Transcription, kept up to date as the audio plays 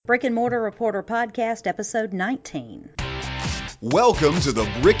Brick and Mortar Reporter Podcast, Episode 19. Welcome to the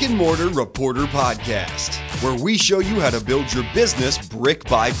Brick and Mortar Reporter Podcast, where we show you how to build your business brick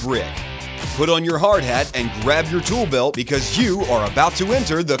by brick. Put on your hard hat and grab your tool belt because you are about to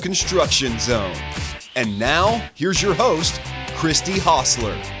enter the construction zone. And now, here's your host, Christy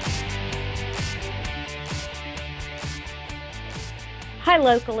Hostler. Hi,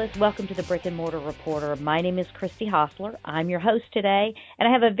 localists. Welcome to the Brick and Mortar Reporter. My name is Christy Hostler. I'm your host today, and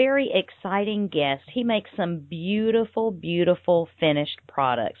I have a very exciting guest. He makes some beautiful, beautiful finished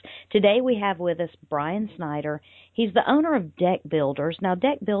products. Today we have with us Brian Snyder. He's the owner of Deck Builders. Now,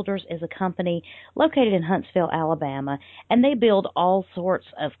 Deck Builders is a company located in Huntsville, Alabama, and they build all sorts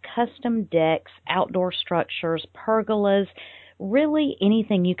of custom decks, outdoor structures, pergolas, really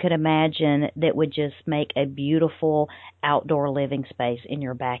anything you could imagine that would just make a beautiful outdoor living space in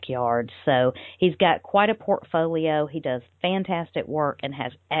your backyard. So he's got quite a portfolio. He does fantastic work and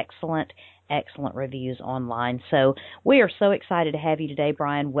has excellent reviews online. So we are so excited to have you today,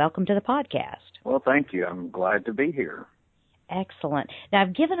 Brian. Welcome to the podcast. Well, thank you. I'm glad to be here. Excellent. Now,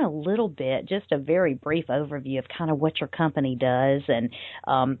 I've given a little bit, just a very brief overview of kind of what your company does, and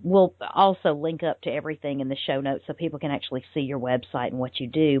we'll also link up to everything in the show notes so people can actually see your website and what you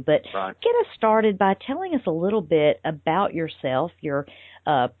do. But Get us started by telling us a little bit about yourself, your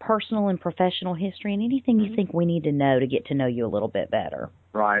personal and professional history, and anything you think we need to know to get to know you a little bit better.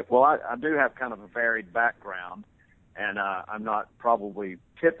 Right. Well, I do have kind of a varied background, and I'm not probably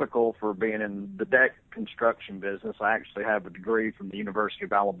typical for being in the deck construction business. I actually have a degree from the University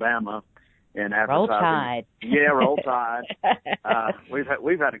of Alabama in advertising. Roll Tide. Yeah, Roll Tide.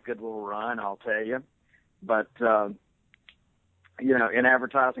 We've had a good little run, I'll tell you. But in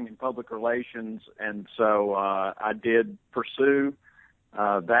advertising and public relations, and so I did pursue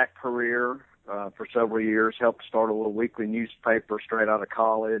that career for several years. Helped start a little weekly newspaper straight out of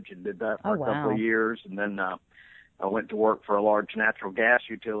college, and did that for a couple of years, and then I went to work for a large natural gas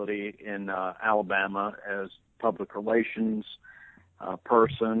utility in Alabama as public relations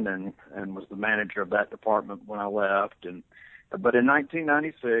person, and was the manager of that department when I left. But in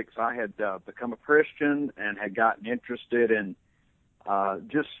 1996, I had become a Christian and had gotten interested in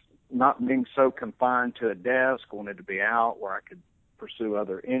just not being so confined to a desk. Wanted to be out where I could pursue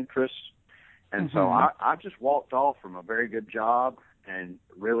other interests, and so I just walked off from a very good job and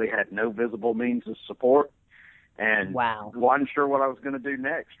really had no visible means of support. And wasn't sure what I was going to do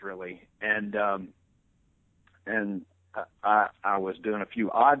next, really. And I was doing a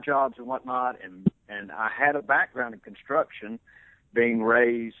few odd jobs and whatnot, and I had a background in construction, being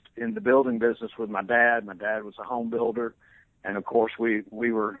raised in the building business with my dad. My dad was a home builder, and of course we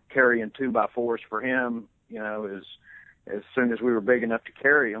were carrying 2x4s for him, as soon as we were big enough to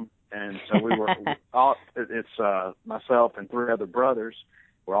carry them. And so we were myself and three other brothers.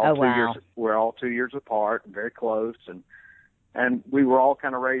 We're all 2 years apart and very close, and we were all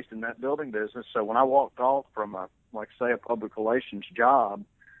kind of raised in that building business. So when I walked off from a public relations job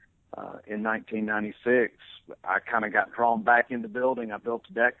in 1996, I kind of got drawn back into building. I built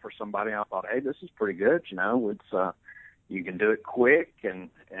a deck for somebody. I thought, hey, this is pretty good. It's you can do it quick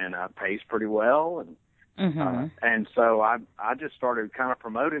and pays pretty well, and so I just started kind of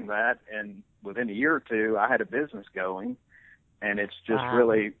promoting that, and within a year or two, I had a business going. And it's just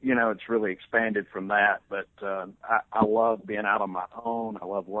really, it's really expanded from that. But I love being out on my own. I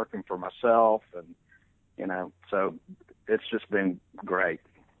love working for myself. And, so it's just been great.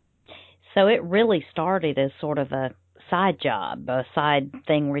 So it really started as sort of a side job, a side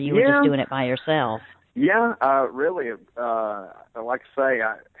thing where you were just doing it by yourself. Yeah, really, like I say,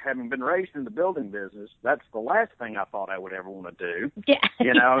 having been raised in the building business, that's the last thing I thought I would ever want to do. Yeah.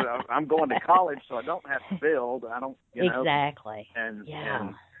 I'm going to college, so I don't have to build. I don't, Exactly. And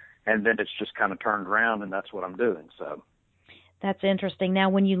then it's just kind of turned around, and that's what I'm doing. So that's interesting. Now,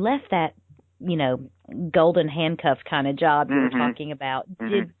 when you left that, golden handcuff kind of job you were talking about,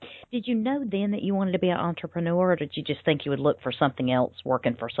 did you know then that you wanted to be an entrepreneur, or did you just think you would look for something else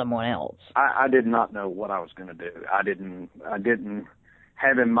working for someone else? I did not know what I was going to do. I didn't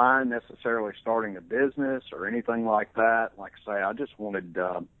have in mind necessarily starting a business or anything like that. Like I say, I just wanted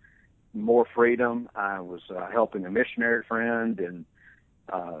more freedom. I was helping a missionary friend, and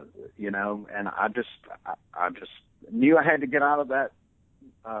and I just knew I had to get out of that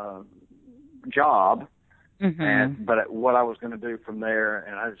job, but what I was going to do from there,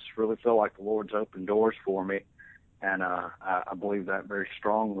 and I just really feel like the Lord's opened doors for me, and I believe that very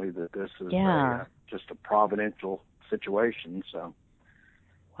strongly, that this is just a providential situation. So,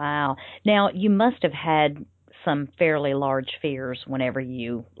 wow. Now, you must have had some fairly large fears whenever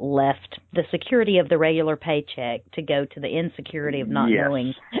you left the security of the regular paycheck to go to the insecurity of not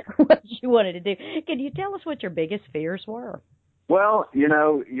knowing what you wanted to do. Can you tell us what your biggest fears were? Well,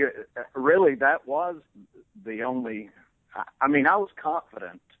 really that was the only, I mean, I was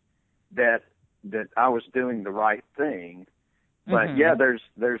confident that I was doing the right thing. But yeah, there's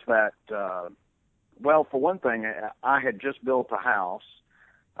that, well, for one thing, I had just built a house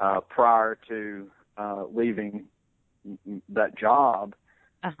prior to leaving that job,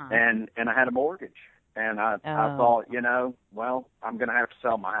 and I had a mortgage. And I thought, well, I'm going to have to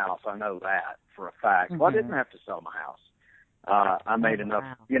sell my house. I know that for a fact. Well, I didn't have to sell my house. I made enough,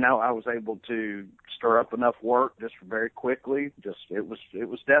 I was able to stir up enough work just very quickly. It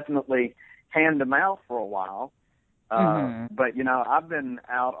was definitely hand to mouth for a while. But, I've been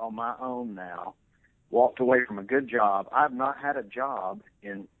out on my own now, walked away from a good job. I've not had a job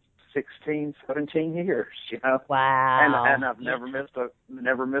in 16, 17 years, Wow. And I've never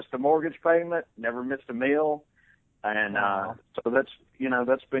missed a mortgage payment, never missed a meal. And, so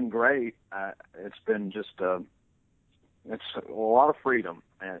that's been great. It's been just, it's a lot of freedom,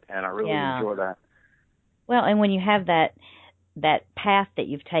 and I really enjoy that. Well, and when you have that path that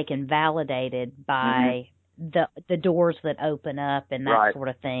you've taken validated by the doors that open up and that sort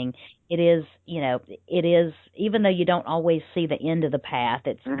of thing, it is, even though you don't always see the end of the path,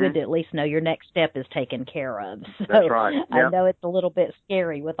 it's good to at least know your next step is taken care of. So that's right. Yep. I know it's a little bit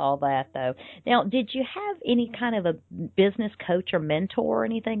scary with all that, though. Now, did you have any kind of a business coach or mentor or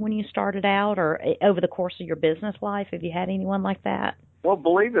anything when you started out, or over the course of your business life? Have you had anyone like that? Well,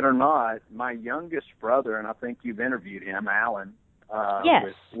 believe it or not, my youngest brother, and I think you've interviewed him, Alan,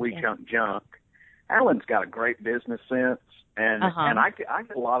 with We Chunk Junk. Alan's got a great business sense, and I get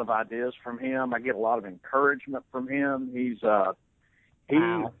a lot of ideas from him. I get a lot of encouragement from him. He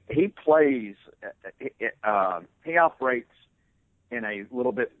plays, he operates in a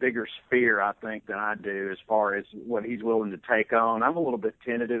little bit bigger sphere, I think, than I do as far as what he's willing to take on. I'm a little bit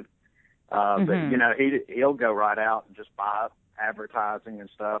tentative, but he'll go right out and just buy advertising and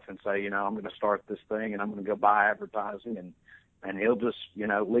stuff and say, I'm going to start this thing and I'm going to go buy advertising, and he'll just,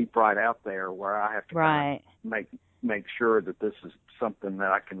 leap right out there where I have to kind of make sure that this is something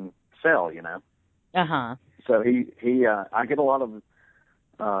that I can sell, So I get a lot of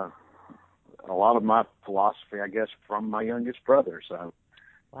my philosophy, I guess, from my youngest brother. So.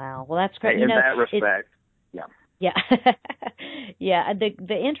 Wow. Well, that's great. In that respect. Yeah. Yeah.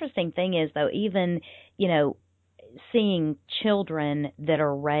 The interesting thing is, though, even, seeing children that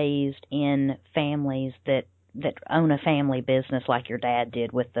are raised in families that own a family business like your dad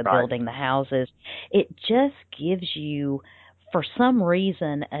did with the building the houses, it just gives you, for some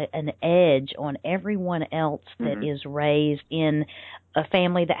reason, an edge on everyone else that is raised in a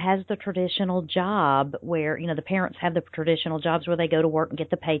family that has the traditional job where, the parents have the traditional jobs where they go to work and get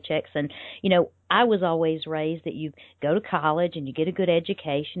the paychecks. And, I was always raised that you go to college and you get a good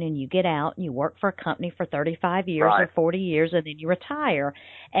education and you get out and you work for a company for 35 years or 40 years and then you retire.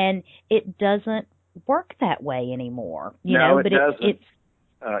 And it doesn't work that way anymore, no, but it doesn't.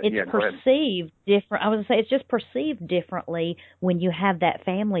 It's perceived different. I was going to say it's just perceived differently when you have that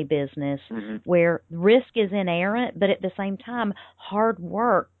family business where risk is inherent, but at the same time, hard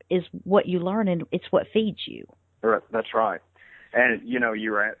work is what you learn and it's what feeds you. That's right. And,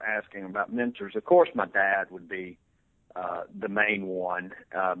 you were asking about mentors. Of course, my dad would be the main one.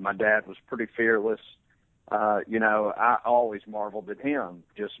 My dad was pretty fearless. I always marveled at him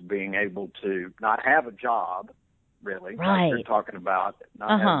just being able to not have a job, really, like you're talking about,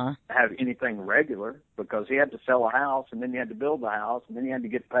 not have anything regular, because he had to sell a house, and then you had to build the house, and then you had to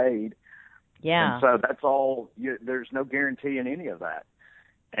get paid. Yeah. And so that's all. There's no guarantee in any of that.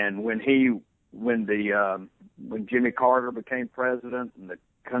 And when Jimmy Carter became president, and the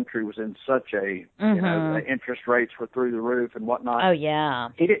country was in such a, the interest rates were through the roof and whatnot. Oh yeah.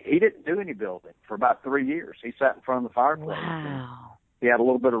 He didn't do any building for about 3 years. He sat in front of the fireplace. Wow. He had a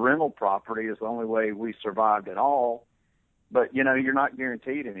little bit of rental property. Is the only way we survived at all. But, you're not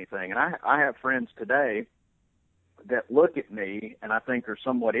guaranteed anything. And I have friends today that look at me and I think are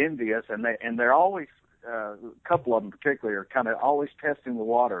somewhat envious, and they're always, a couple of them particularly, are kind of always testing the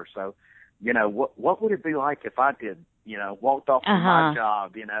water. So, what would it be like if I did, walked off from my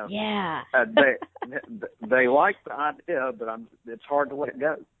job, Yeah. They like the idea, but it's hard to let it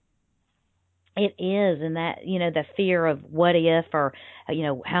go. It is, and that, the fear of what if, or,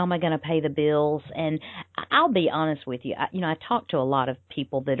 how am I going to pay the bills? And I'll be honest with you, I talk to a lot of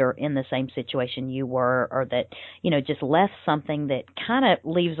people that are in the same situation you were, or that, just left something that kind of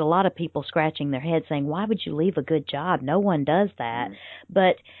leaves a lot of people scratching their head saying, why would you leave a good job? No one does that.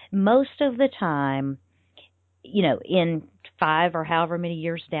 But most of the time, in 5 or however many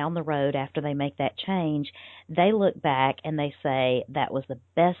years down the road after they make that change, they look back and they say, that was the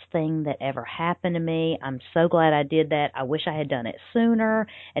best thing that ever happened to me. I'm so glad I did that. I wish I had done it sooner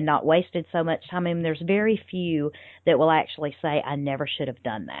and not wasted so much time. I mean, there's very few that will actually say, I never should have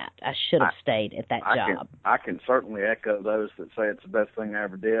done that. I should have stayed at that job. I can certainly echo those that say it's the best thing I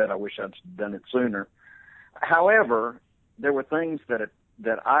ever did. I wish I'd done it sooner. However, there were things that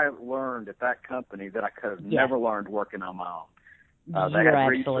I learned at that company that I could have never learned working on my own. You're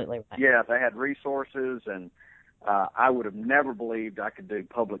absolutely right. Yeah, they had resources, and I would have never believed I could do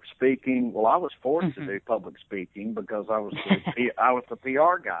public speaking. Well, I was forced to do public speaking because I was the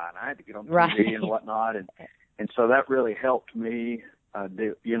PR guy, and I had to get on TV and whatnot, and so that really helped me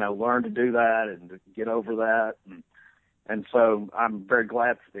learn to do that and to get over that, and so I'm very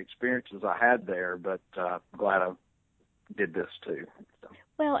glad for the experiences I had there, but glad I did this too. So.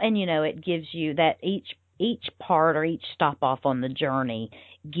 Well, and it gives you that each part or each stop off on the journey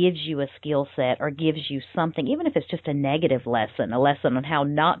gives you a skill set or gives you something, even if it's just a negative lesson, a lesson on how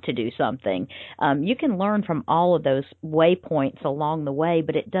not to do something. You can learn from all of those waypoints along the way,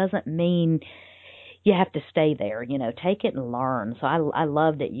 but it doesn't mean you have to stay there. Take it and learn. So I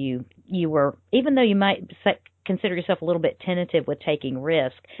love that you were, even though you might consider yourself a little bit tentative with taking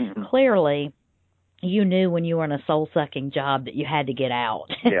risk, clearly you knew when you were in a soul-sucking job that you had to get out.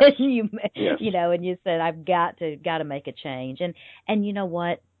 Yes. And you said, I've got to make a change. And you know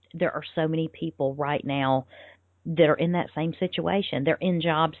what? There are so many people right now that are in that same situation. They're in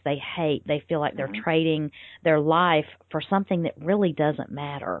jobs they hate. They feel like they're trading their life for something that really doesn't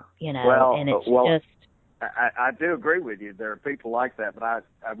matter, Well, and it's just... I do agree with you. There are people like that, but I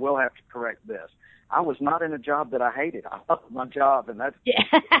will have to correct this. I was not in a job that I hated. I loved my job, and that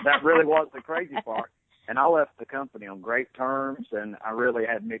really was the crazy part. And I left the company on great terms, and I really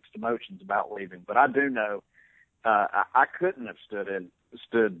had mixed emotions about leaving. But I do know I couldn't have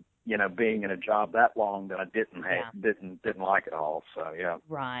stood being in a job that long that I didn't didn't like at all. So yeah.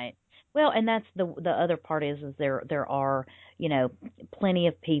 Right. Well, and that's the other part is there are plenty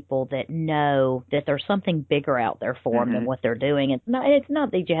of people that know that there's something bigger out there for them than what they're doing. It's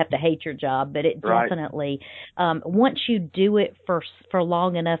not that you have to hate your job, but it definitely once you do it for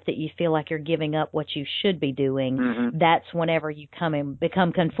long enough that you feel like you're giving up what you should be doing, that's whenever you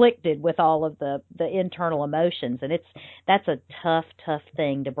become conflicted with all of the internal emotions, and that's a tough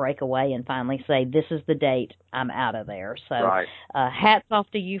thing to break away and finally say, this is the date, I'm out of there. So hats off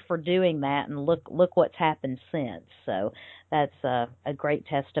to you for doing that, and look what's happened since. So that's a great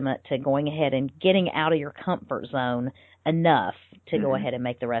testament to going ahead and getting out of your comfort zone enough to go ahead and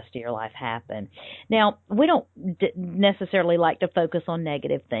make the rest of your life happen. Now, we don't necessarily like to focus on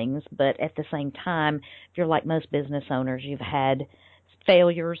negative things, but at the same time, if you're like most business owners, you've had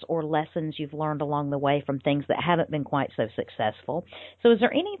failures or lessons you've learned along the way from things that haven't been quite so successful. So is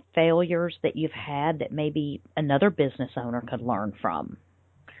there any failures that you've had that maybe another business owner could learn from?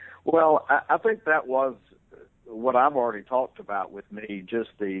 Well, I think that was what I've already talked about with me, just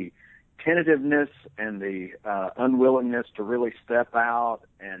the tentativeness and the unwillingness to really step out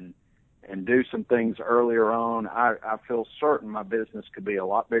and do some things earlier on. I feel certain my business could be a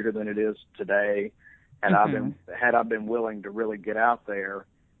lot bigger than it is today had I been willing to really get out there.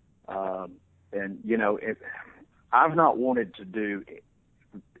 And I've not wanted to do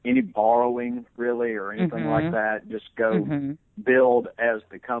any borrowing really or anything like that. Just go build as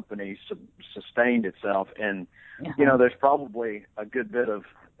the company sustained itself. And there's probably a good bit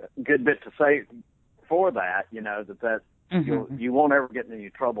to say for that. That you won't ever get in any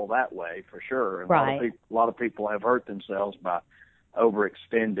trouble that way for sure. And a lot of people have hurt themselves by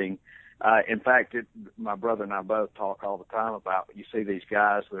overextending. In fact, my brother and I both talk all the time about, you see these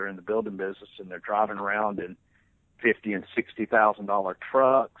guys that are in the building business and they're driving around in $50,000 and $60,000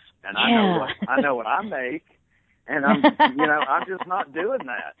 trucks, and I know what I make, and I'm just not doing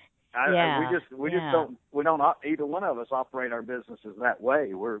that. We don't either one of us operate our businesses that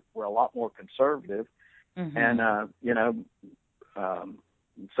way. We're a lot more conservative, and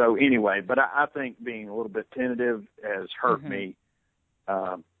so anyway. But I think being a little bit tentative has hurt me,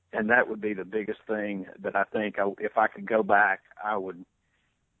 and that would be the biggest thing that I think if I could go back, I would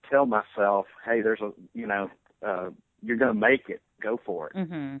tell myself, hey, there's you're going to make it. Go for it.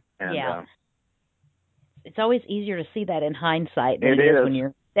 And, it's always easier to see that in hindsight than it is when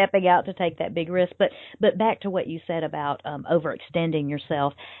you're stepping out to take that big risk. But back to what you said about overextending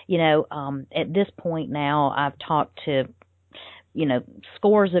yourself, at this point now, I've talked to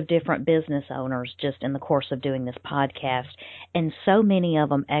scores of different business owners just in the course of doing this podcast, and so many of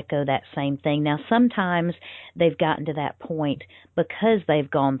them echo that same thing. Now, sometimes they've gotten to that point because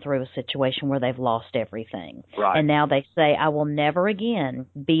they've gone through a situation where they've lost everything. Right. And now they say, I will never again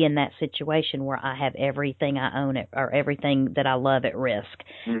be in that situation where I have everything I own or everything that I love at risk.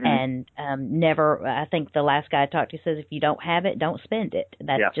 Mm-hmm. And never, I think the last guy I talked to says, if you don't have it, don't spend it.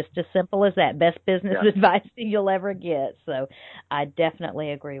 That's just as simple as that. Best business advice you'll ever get. So I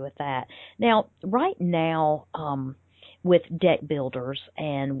definitely agree with that. Now, right now, with deck builders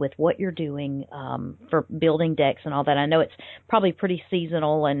and with what you're doing for building decks and all that, I know it's probably pretty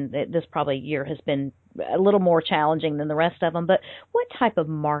seasonal, and this probably year has been a little more challenging than the rest of them, but what type of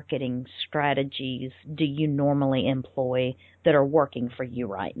marketing strategies do you normally employ that are working for you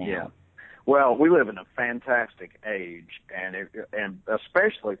right now? Yeah. Well, we live in a fantastic age, and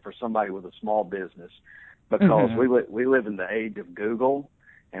especially for somebody with a small business, because we live in the age of Google,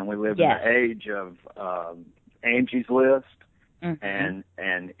 and we live in the age of Angie's List and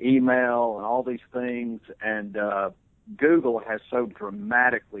email and all these things, and Google has so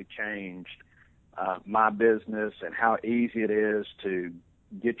dramatically changed my business and how easy it is to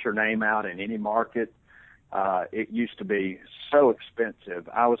get your name out in any market. It used to be so expensive.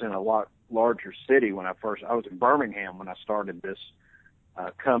 I was in a lot larger city when I was in Birmingham when I started this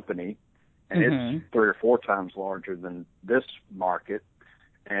company, and it's 3 or 4 times larger than this market.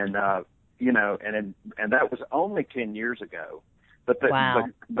 And, and that was only 10 years ago. But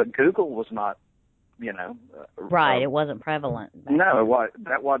Google was not, right. It wasn't prevalent. No,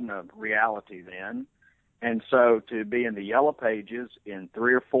 that wasn't a reality then. And so to be in the Yellow Pages in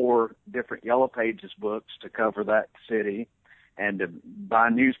 3 or 4 different Yellow Pages books to cover that city, and to buy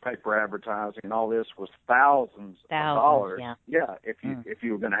newspaper advertising and all this was thousands of dollars. Yeah, if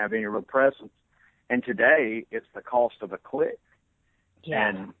you were going to have any real presence. And today it's the cost of a click. Yeah.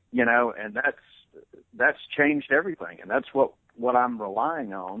 And and that's changed everything. And that's what I'm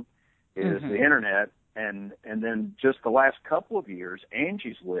relying on is the internet. And then just the last couple of years,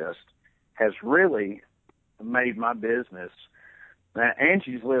 Angie's List has really made my business. Now,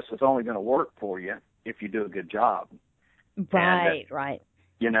 Angie's List is only going to work for you if you do a good job. Right, and, right.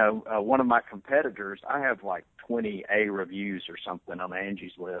 One of my competitors, I have like 20 A reviews or something on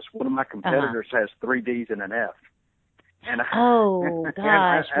Angie's List. One of my competitors has 3 Ds and an F. And oh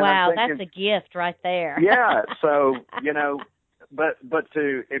gosh, wow, thinking, that's a gift right there. Yeah, so but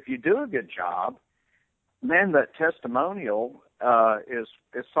if you do a good job, man, that testimonial is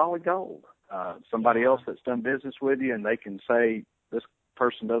solid gold. Somebody else that's done business with you, and they can say this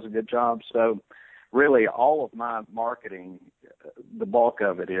person does a good job. So really, all of my marketing, the bulk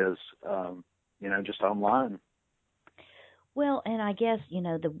of it is, just online. Well, and I guess,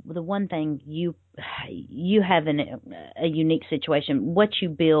 the one thing you have a unique situation. What you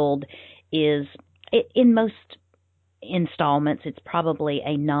build is, in most installments, it's probably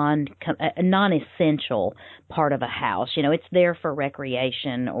a non-essential part of a house. It's there for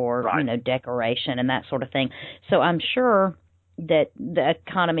recreation or, decoration and that sort of thing. So I'm sure that the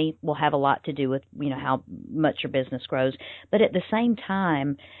economy will have a lot to do with, how much your business grows. But at the same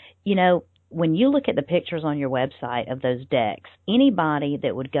time, when you look at the pictures on your website of those decks, anybody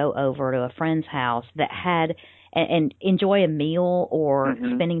that would go over to a friend's house that had and enjoy a meal or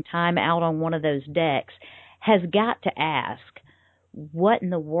spending time out on one of those decks has got to ask, what in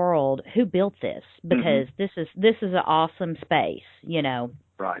the world, who built this? Because this is an awesome space,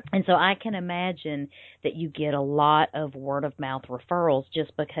 Right. And so I can imagine that you get a lot of word of mouth referrals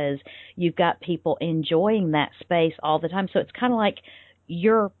just because you've got people enjoying that space all the time. So it's kind of like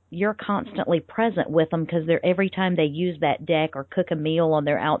you're constantly present with them because every time they use that deck or cook a meal on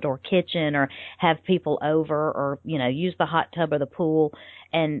their outdoor kitchen or have people over or, use the hot tub or the pool,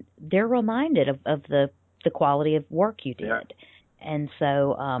 and they're reminded of the quality of work you did. Yeah. And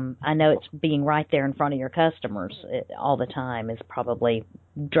so I know it's being right there in front of your customers all the time is probably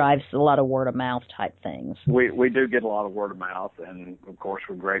drives a lot of word of mouth type things. We do get a lot of word of mouth, and of course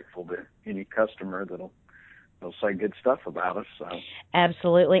we're grateful to any customer that'll say good stuff about us. So.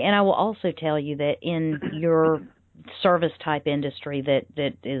 Absolutely, and I will also tell you that in your service type industry that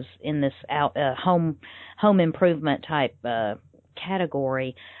is in this home improvement type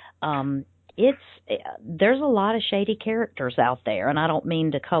category. There's a lot of shady characters out there, and I don't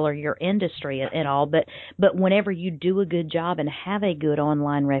mean to color your industry at all, but whenever you do a good job and have a good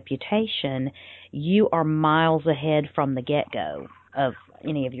online reputation, you are miles ahead from the get-go of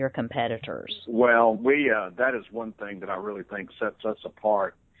any of your competitors. Well, that is one thing that I really think sets us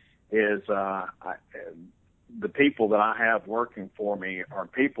apart is the people that I have working for me are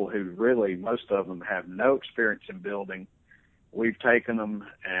people who really, most of them have no experience in building. we've taken them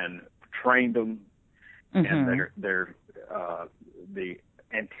and trained them, and they're the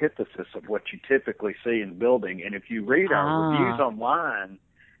antithesis of what you typically see in building. And if you read our reviews online,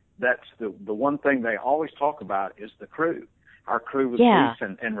 that's the one thing they always talk about is the crew. Our crew was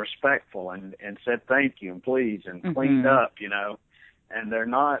decent and respectful and said thank you and please and cleaned up, you know, and they're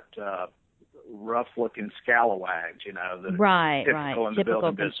not rough-looking scalawags, you know, that right, typical in the typical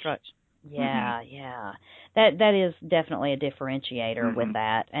building construction. business. Yeah. That is definitely a differentiator with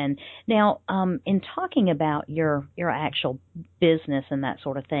that. And now, in talking about your actual business and that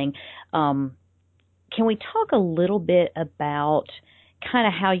sort of thing, can we talk a little bit about kind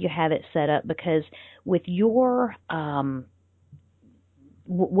of how you have it set up? Because with your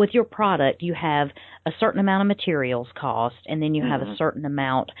product, you have a certain amount of materials cost, and then you have a certain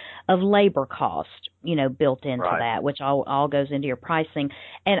amount of labor cost, you know, built into that, which all goes into your pricing.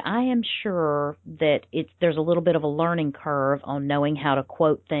 And I am sure that there's a little bit of a learning curve on knowing how to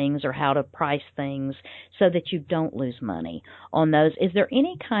quote things or how to price things so that you don't lose money on those. Is there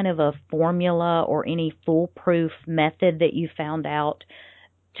any kind of a formula or any foolproof method that you found out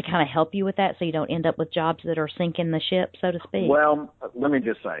to kind of help you with that so you don't end up with jobs that are sinking the ship, so to speak? Well, let me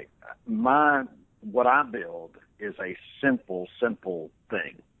just say, what I build is a simple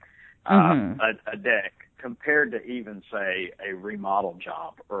thing. A deck compared to even, say, a remodel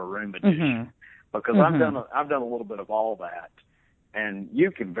job or a room addition. Because I've done a little bit of all that. And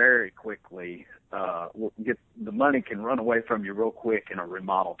you can very quickly get the money can run away from you real quick in a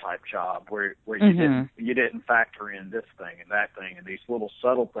remodel type job where you didn't factor in this thing and that thing and these little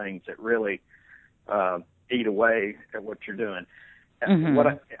subtle things that really eat away at what you're doing.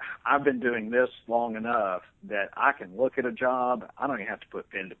 I've been doing this long enough that I can look at a job. I don't even have to put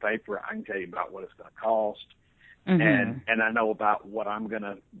pen to paper. I can tell you about what it's going to cost, and I know about what I'm going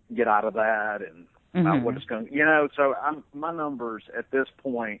to get out of that and about what it's going to, you know. So my numbers at this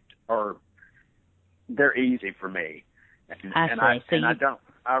point they're easy for me, I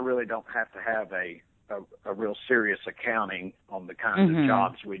really don't have to have a real serious accounting on the kinds of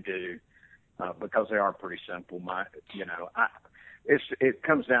jobs we do because they are pretty simple. It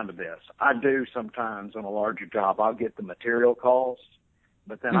comes down to this. I do sometimes on a larger job, I'll get the material costs,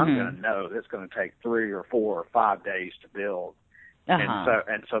 but then I'm going to know that it's going to take 3 or 4 or 5 days to build.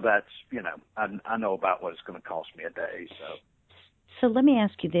 And so that's, you know, I know about what it's going to cost me a day. So let me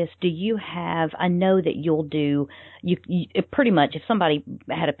ask you this. Do you have, I know that you'll do, you pretty much, if somebody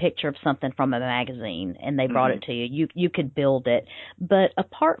had a picture of something from a magazine and they brought it to you, you could build it. But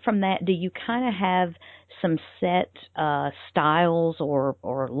apart from that, do you kind of have some set styles or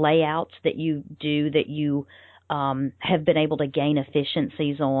layouts that you do that you have been able to gain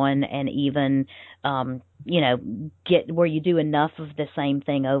efficiencies on and even, you know, get where you do enough of the same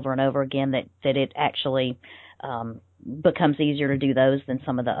thing over and over again that it actually becomes easier to do those than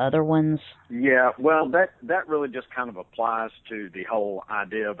some of the other ones? Yeah, well, that really just kind of applies to the whole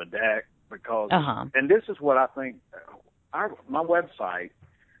idea of a deck because, and this is what I think, my website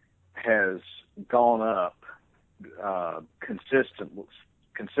has gone up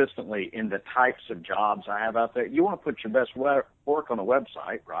consistently in the types of jobs I have out there. You want to put your best work on a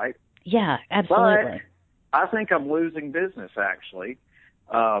website, right? Yeah, absolutely. But I think I'm losing business, actually,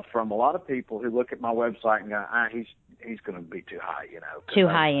 from a lot of people who look at my website and go, he's going to be too high, you know. Too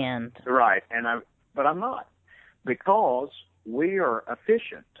high end. Right, but I'm not, because we are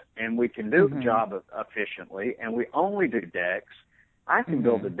efficient and we can do the job efficiently, and we only do decks. I can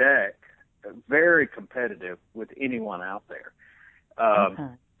build a deck very competitive with anyone out there.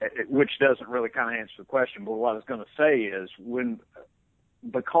 Which doesn't really kind of answer the question, but what I was going to say is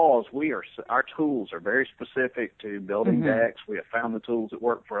because our tools are very specific to building decks, we have found the tools that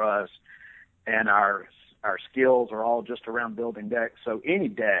work for us, and our skills are all just around building decks. So any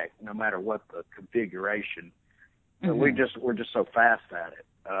deck, no matter what the configuration, we're just so fast at it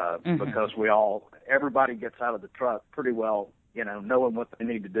because everybody gets out of the truck pretty well, you know, knowing what they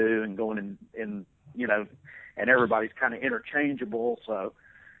need to do and going in you know, and everybody's kind of interchangeable. So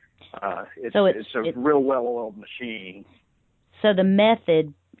it's a real well-oiled machine. So the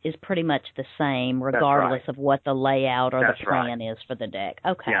method is pretty much the same, regardless of what the layout or the plan is for the deck.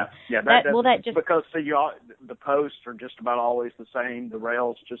 Okay. Yeah. Because the posts are just about always the same, the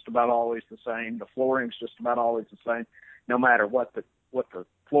rails just about always the same, the flooring's just about always the same, no matter what the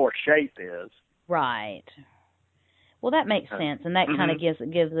floor shape is. Right. Well, that makes sense, and that kind of gives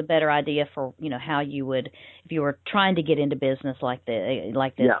a better idea for how you would, if you were trying to get into business like this,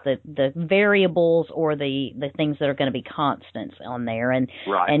 the variables or the things that are going to be constants on there, and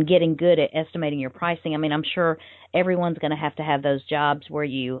getting good at estimating your pricing. I mean, I'm sure everyone's going to have those jobs where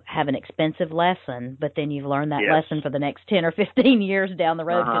you have an expensive lesson, but then you've learned that lesson for the next 10 or 15 years down the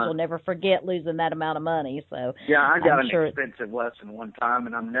road because you'll never forget losing that amount of money. So I got an expensive lesson one time,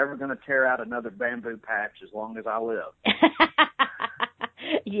 and I'm never going to tear out another bamboo patch as long as I live. I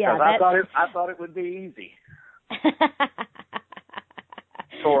thought it would be easy.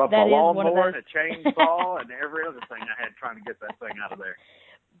 Tore up a lawnmower and a chainsaw and every other thing I had trying to get that thing out of there.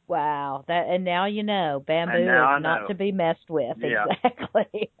 Wow, and now you know bamboo is not to be messed with. Yeah.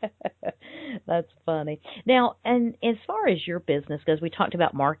 Exactly. That's funny. Now, and as far as your business goes, we talked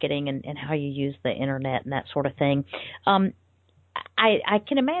about marketing and how you use the internet and that sort of thing. I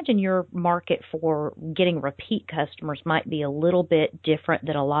can imagine your market for getting repeat customers might be a little bit different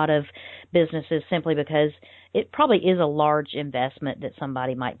than a lot of businesses simply because it probably is a large investment that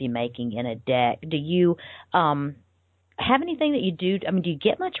somebody might be making in a deck. Do you have anything that you do? I mean, do you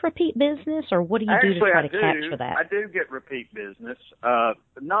get much repeat business, or what do you do to try to capture that? I do get repeat business.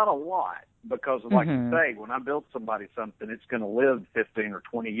 Not a lot, because like you say, when I build somebody something, it's going to live 15 or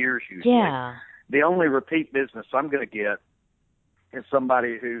 20 years usually. Yeah. The only repeat business I'm going to get is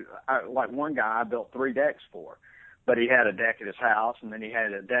somebody who, like one guy I built 3 decks for, but he had a deck at his house, and then he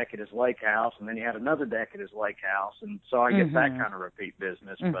had a deck at his lake house, and then he had another deck at his lake house, and so I get that kind of repeat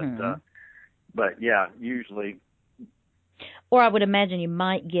business. But yeah, usually. Or I would imagine you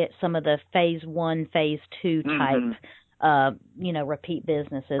might get some of the phase 1, phase 2 type, repeat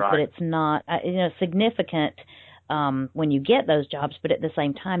businesses, but it's not, significant when you get those jobs. But at the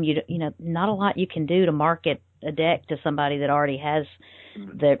same time, not a lot you can do to market a deck to somebody that already has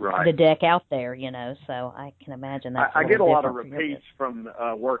the deck out there, So I can imagine that. I get a lot of repeats from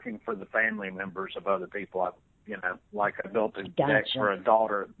working for the family members of other people. Like I built a deck for a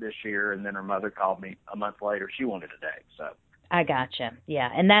daughter this year, and then her mother called me a month later. She wanted a deck, so. I gotcha. Yeah,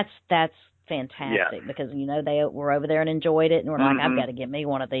 and that's fantastic because, they were over there and enjoyed it, and we're like, I've got to get me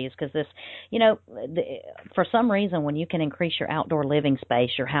one of these because this, for some reason, when you can increase your outdoor living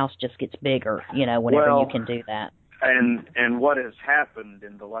space, your house just gets bigger, whenever you can do that. And what has happened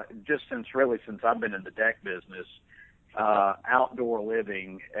since I've been in the deck business, outdoor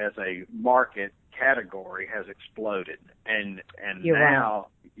living as a market category has exploded, and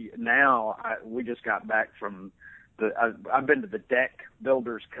now we just got back from I've been to the Deck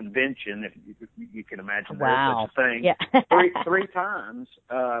Builders Convention, if you can imagine there's such a thing. Yeah. three times.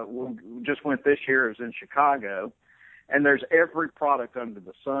 We just went this year. It was in Chicago, and there's every product under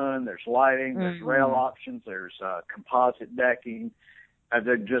the sun. There's lighting, there's rail options, there's composite decking.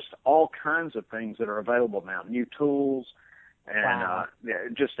 There are just all kinds of things that are available now, new tools, and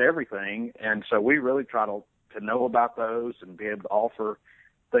just everything. And so we really try to know about those and be able to offer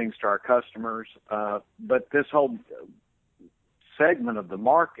things to our customers. But this whole segment of the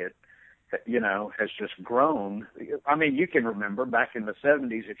market, has just grown. I mean, you can remember back in the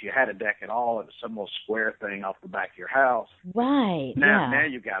 70s, if you had a deck at all, it was some little square thing off the back of your house. Right. Now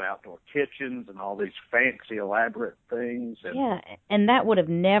you've got outdoor kitchens and all these fancy, elaborate things. And that would have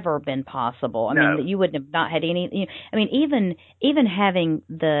never been possible. I mean, you would have not had any. I mean, even having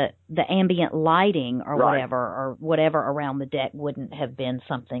the ambient lighting or whatever around the deck wouldn't have been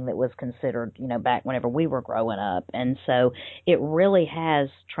something that was considered, back whenever we were growing up. And so it really has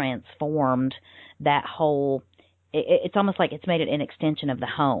transformed that whole. It's almost like it's made it an extension of the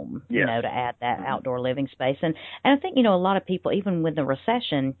home, to add that outdoor living space. And I think, a lot of people, even with the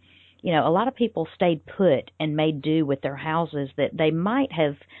recession, a lot of people stayed put and made do with their houses that they might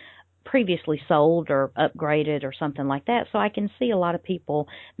have previously sold or upgraded or something like that. So I can see a lot of people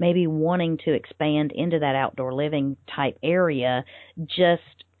maybe wanting to expand into that outdoor living type area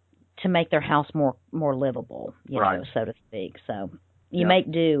just to make their house more livable, so to speak. So you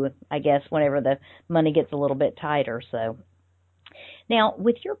make do, I guess, whenever the money gets a little bit tighter. So now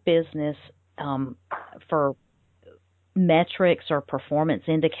with your business, for metrics or performance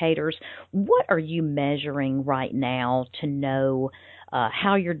indicators, what are you measuring right now to know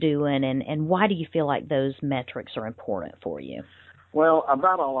how you're doing, and why do you feel like those metrics are important for you? Well,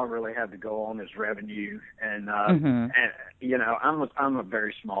 about all I really have to go on is revenue, and I'm a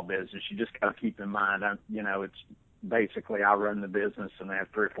very small business. You just got to keep in mind, it's basically I run the business and I have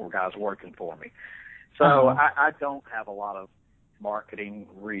 3 or 4 guys working for me. So I don't have a lot of marketing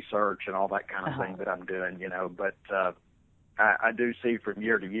research and all that kind of thing that I'm doing, but I do see from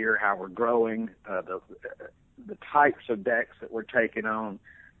year to year how we're growing, the types of decks that we're taking on.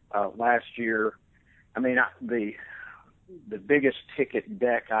 Last year, I mean, the biggest ticket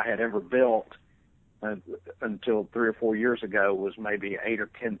deck I had ever built until 3 or 4 years ago was maybe $8,000 or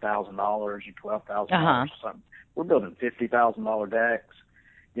 $10,000 or $12,000 or something. We're building $50,000 decks.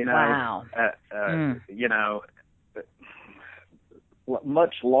 You know, wow. You know,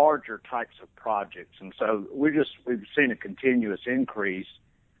 much larger types of projects, and so we've seen a continuous increase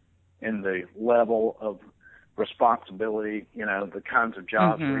in the level of responsibility. You know, the kinds of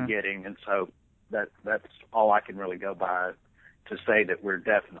jobs we're getting, and so that's all I can really go by to say that we're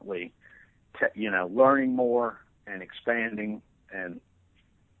definitely, learning more and expanding. And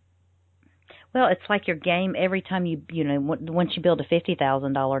well, it's like your game. Every time once you build a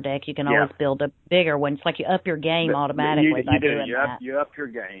 $50,000 deck, you can always build a bigger one. It's like you up your game automatically by doing that. You up your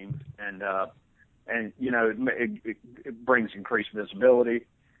game, and you know, it brings increased visibility,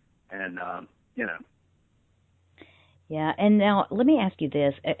 and you know. Yeah, and now let me ask you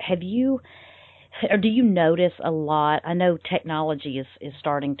this: do you notice a lot? I know technology is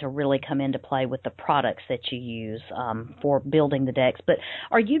starting to really come into play with the products that you use for building the decks, but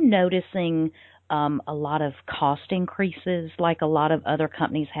are you noticing a lot of cost increases like a lot of other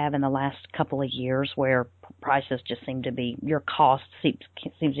companies have in the last couple of years, where prices just your cost seems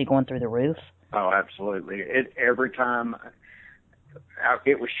to be going through the roof? Oh, absolutely. Every time,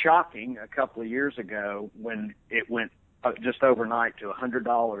 it was shocking a couple of years ago when it went just overnight to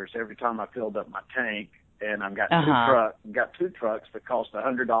 $100 every time I filled up my tank, and I've got two trucks that cost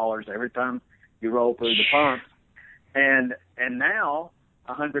 $100 every time you roll through the pumps, and now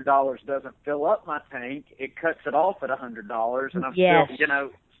 $100 doesn't fill up my tank; it cuts it off at $100, and I'm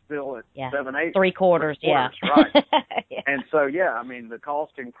still at 7/8, three-quarters, right? And so I mean the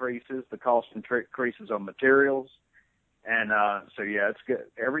cost increases on materials, and so it's good.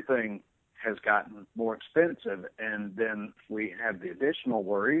 Everything has gotten more expensive, and then we have the additional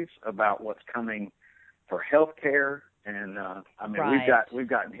worries about what's coming for healthcare, and I mean we've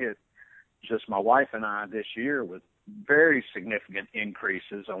gotten hit, just my wife and I, this year with very significant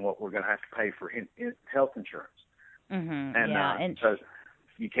increases on what we're going to have to pay for health insurance, and so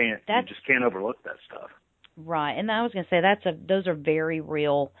you just can't overlook that stuff. Right, and I was going to say those are very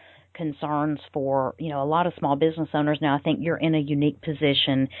real concerns for a lot of small business owners. Now, I think you're in a unique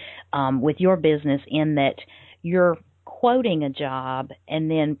position with your business in that you're quoting a job, and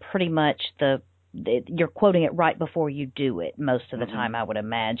then pretty much you're quoting it right before you do it most of the time, I would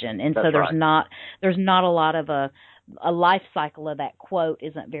imagine. And That's so there's right. not a lot of a life cycle of that quote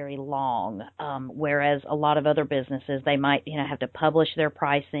isn't very long. Whereas a lot of other businesses, they might have to publish their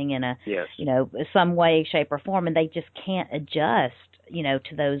pricing in some way, shape, or form, and they just can't adjust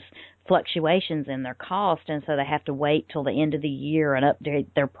to those fluctuations in their cost, and so they have to wait till the end of the year and update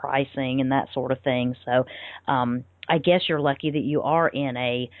their pricing and that sort of thing. So I guess you're lucky that you are in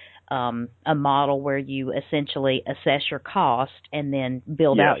a model where you essentially assess your cost and then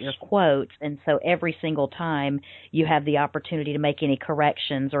build out your quotes, and so every single time you have the opportunity to make any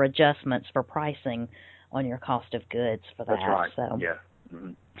corrections or adjustments for pricing on your cost of goods for that. That's right. So. Yeah.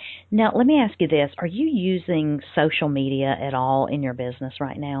 Mm-hmm. Now, let me ask you this. Are you using social media at all in your business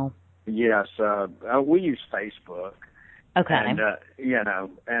right now? Yes. We use Facebook. Okay. And,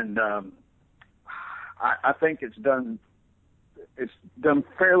 I think it's done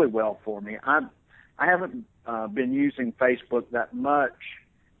fairly well for me. I haven't been using Facebook that much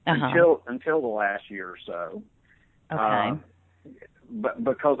until the last year or so. Okay. But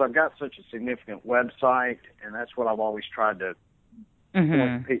because I've got such a significant website, and that's what I've always tried to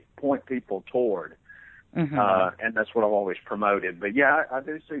point people toward, and that's what I've always promoted. But I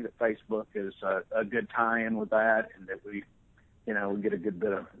do see that Facebook is a good tie-in with that, and that we get a good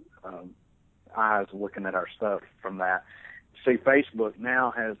bit of eyes looking at our stuff from that. See, Facebook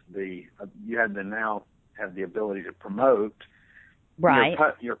now has you have the ability to promote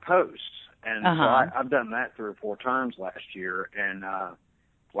your posts, and so I've done that 3 or 4 times last year, and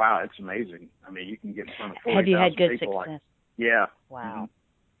wow, it's amazing. I mean, you can get in front of 40,000 people. Have you had good success? Yeah. Wow. Mm-hmm.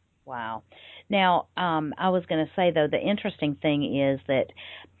 Wow. Now, I was going to say, though, the interesting thing is that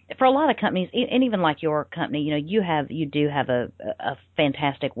for a lot of companies, and even like your company, you do have a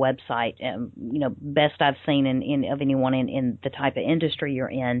fantastic website, best I've seen of anyone in the type of industry you're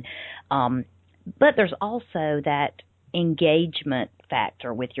in. But there's also that engagement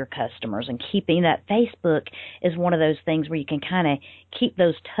factor with your customers, and keeping that. Facebook is one of those things where you can kind of keep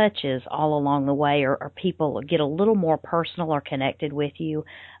those touches all along the way, or people get a little more personal or connected with you.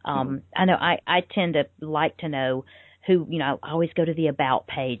 I know I tend to like to know who, I always go to the about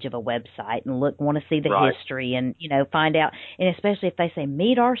page of a website and want to see the history and, find out, and especially if they say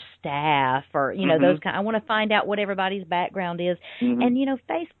meet our staff or, those kind, I want to find out what everybody's background is. And,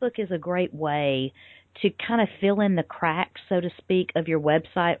 Facebook is a great way to kind of fill in the cracks, so to speak, of your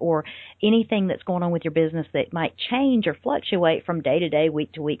website or anything that's going on with your business that might change or fluctuate from day to day,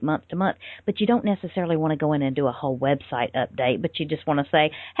 week to week, month to month. But you don't necessarily want to go in and do a whole website update, but you just want to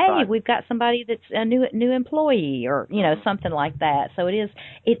say, hey, Right. we've got somebody that's a new employee, or, you know, something like that. So it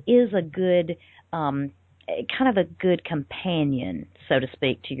is a good kind of a good companion, so to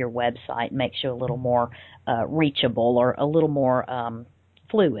speak, to your website. Makes you a little more reachable, or a little more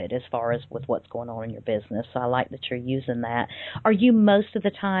fluid as far as with what's going on in your business. So I like that you're using that. Are you most of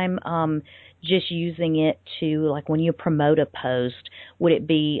the time just using it to, like, when you promote a post, would it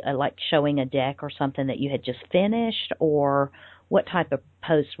be like showing a deck or something that you had just finished, or what type of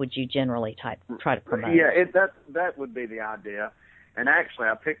post would you generally try to promote? Yeah, that would be the idea. And actually,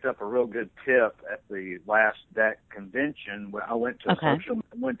 I picked up a real good tip at the last DEC convention. I went to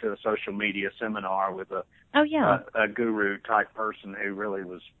a social media seminar with a guru type person who really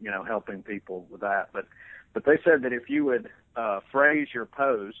was, you know, helping people with that. But they said that if you would phrase your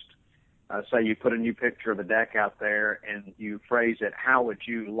post, say you put a new picture of a deck out there and you phrase it, how would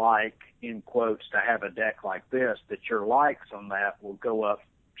you like, in quotes, to have a deck like this, that your likes on that will go up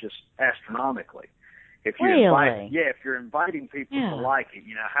just astronomically. If you if you're inviting people to like it,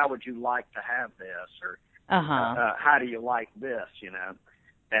 you know, how would you like to have this, or how do you like this, you know?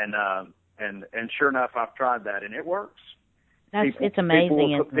 And sure enough, I've tried that and it works. It's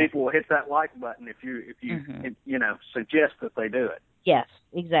amazing. People will hit that like button if you you know, suggest that they do it. Yes,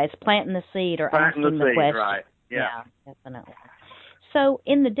 exactly. It's planting the seed or asking the question. Right? Yeah, definitely. So,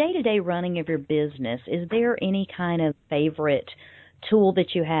 in the day-to-day running of your business, is there any kind of favorite tool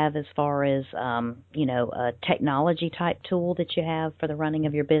that you have as far as, you know, a technology type tool that you have for the running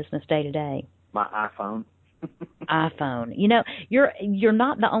of your business day to day? My iPhone. iPhone. You know, you're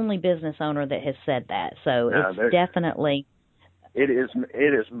not the only business owner that has said that. So it's definitely.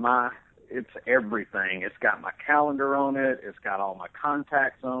 It's everything. It's got my calendar on it. It's got all my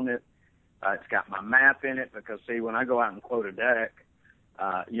contacts on it. It's got my map in it, because see, when I go out and quote a deck,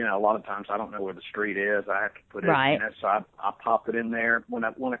 you know, a lot of times I don't know where the street is. I have to put it in it, so I pop it in there. When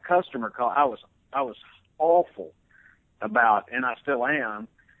a customer called, I was awful about, and I still am,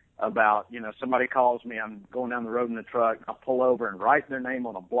 about, you know, somebody calls me, I'm going down the road in the truck, I pull over and write their name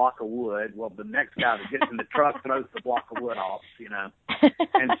on a block of wood. Well, the next guy that gets in the truck throws the block of wood off, you know.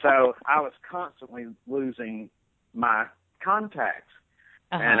 And so I was constantly losing my contacts.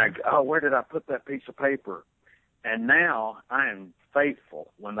 And where did I put that piece of paper? And now I am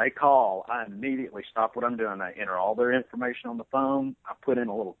faithful. When they call, I immediately stop what I'm doing. I enter all their information on the phone. I put in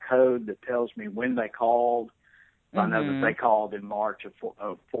a little code that tells me when they called. So I know that they called in March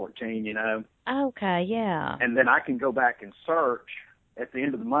of 14, you know. Okay, yeah. And then I can go back and search. At the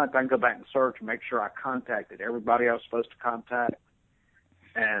end of the month, I can go back and search and make sure I contacted everybody I was supposed to contact.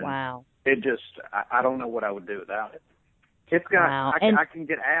 And it just, I don't know what I would do without it. It's got, I can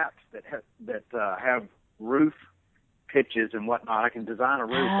get apps that have roof pitches and whatnot. I can design a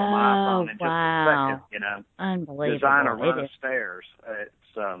roof on my iPhone in just a second, you know. Unbelievable. Design a run of stairs.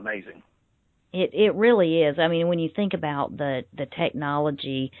 It's amazing. It really is. I mean, when you think about the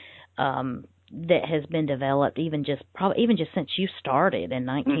technology that has been developed, even just since you started in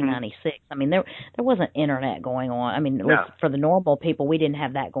 1996. I mean, there wasn't internet going on. I mean, for the normal people, we didn't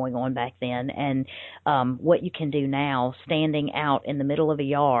have that going on back then. And what you can do now, standing out in the middle of a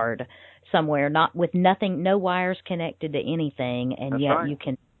yard somewhere, not with nothing, no wires connected to anything, and yet you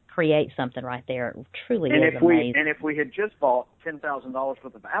can create something right there. It truly is amazing. And if we had just bought $10,000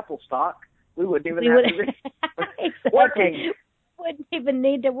 worth of Apple stock, we wouldn't even have to be working. Wouldn't even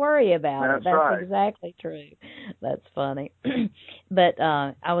need to worry about it. That's right. Exactly true. That's funny. But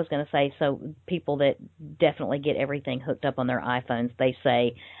I was going to say, so people that definitely get everything hooked up on their iPhones, they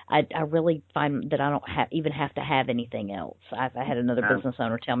say, I really find that I don't even have to have anything else. I had another business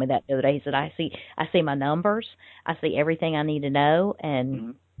owner tell me that the other day. He said, I see my numbers, I see everything I need to know,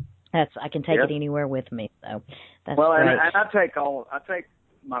 and I can take it anywhere with me. So that's great. And I take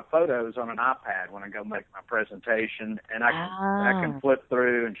my photos on an iPad when I go make my presentation, and I can flip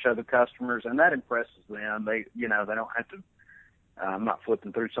through and show the customers, and that impresses them. They don't have to. I'm not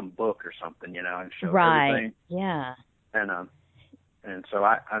flipping through some book or something, you know, and show everything. Yeah. And so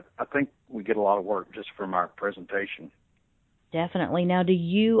I think we get a lot of work just from our presentation. Definitely. Now,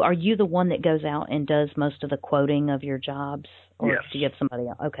 are you the one that goes out and does most of the quoting of your jobs? Or yes. do you have somebody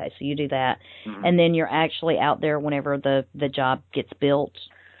else? Okay, so you do that. And then you're actually out there whenever the job gets built?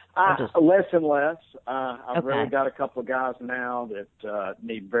 Less and less. I've really got a couple of guys now that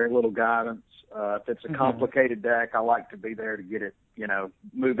need very little guidance. If it's a complicated deck, I like to be there to get it, you know,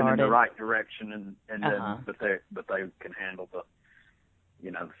 moving in the right direction, and then but they can handle the,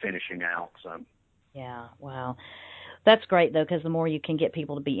 you know, the finishing out. So. Yeah. Wow. That's great though, because the more you can get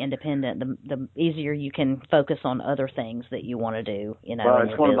people to be independent, the easier you can focus on other things that you want to do. Well, in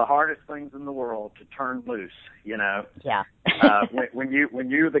it's your one of business. the hardest things in the world to turn loose. Yeah. When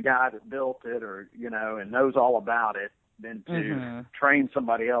you're the guy that built it, or and knows all about it, then to train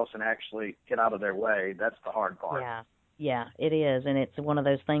somebody else and actually get out of their way, that's the hard part. Yeah. Yeah, it is, and it's one of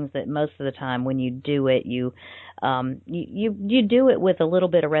those things that most of the time when you do it, you do it with a little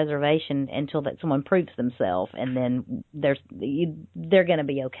bit of reservation until that someone proves themselves, and then they're going to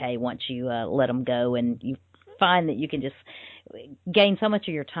be okay once you let them go, and you find that you can just gain so much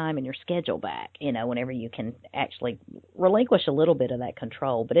of your time and your schedule back. Whenever you can actually relinquish a little bit of that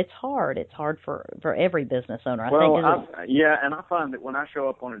control, but it's hard. It's hard for every business owner. I think. And I find that when I show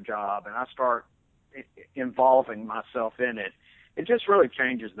up on a job and I start involving myself in it, it just really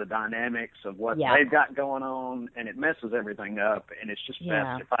changes the dynamics of what they've got going on, and it messes everything up. And it's just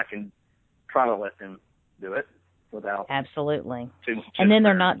best if I can try to let them do it without absolutely. And then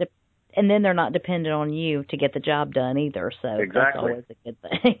they're not. And then they're not dependent on you to get the job done either. So that's always a good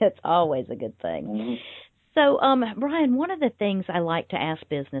thing. It's always a good thing. Mm-hmm. So, Brian, one of the things I like to ask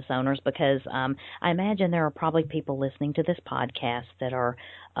business owners, because I imagine there are probably people listening to this podcast that are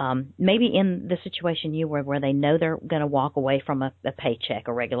maybe in the situation you were, where they know they're going to walk away from a paycheck,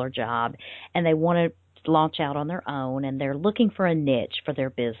 a regular job, and they want to launch out on their own, and they're looking for a niche for their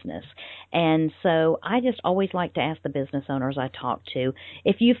business. And so I just always like to ask the business owners I talk to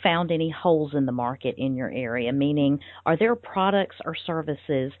if you found any holes in the market in your area, meaning are there products or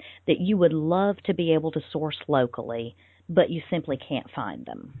services that you would love to be able to source locally, but you simply can't find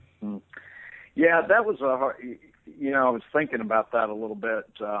them? Yeah, that was a hard, I was thinking about that a little bit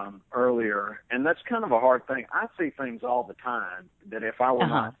earlier, and that's kind of a hard thing. I see things all the time that if I were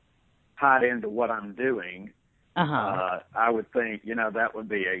not tied into what I'm doing, I would think, that would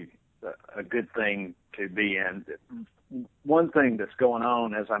be a good thing to be in. One thing that's going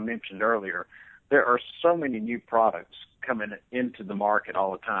on, as I mentioned earlier, there are so many new products coming into the market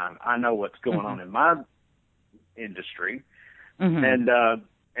all the time. I know what's going on in my industry, and I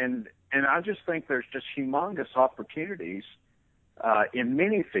just think there's just humongous opportunities in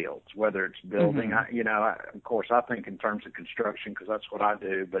many fields, whether it's building. Of course, I think in terms of construction because that's what I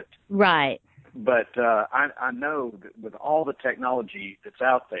do. But I know that with all the technology that's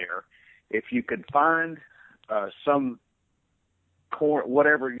out there, if you could find some core,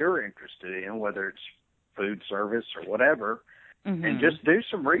 whatever you're interested in, whether it's food service or whatever, and just do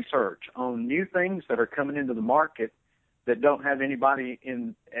some research on new things that are coming into the market that don't have anybody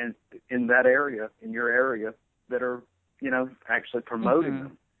in that area, in your area, that are actually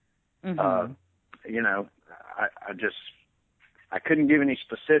promoting them. I couldn't give any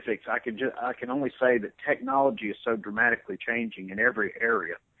specifics. I can only say that technology is so dramatically changing in every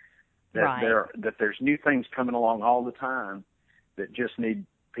area that there's new things coming along all the time that just need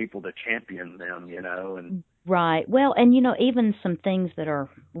people to champion them, and right. Well, and even some things that are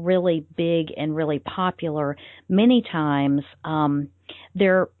really big and really popular, many times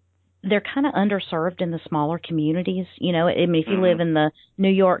they're kind of underserved in the smaller communities. If you live in the New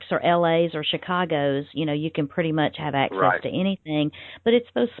Yorks or LAs or Chicagos, you can pretty much have access to anything. But it's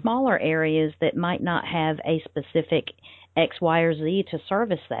those smaller areas that might not have a specific X, Y, or Z to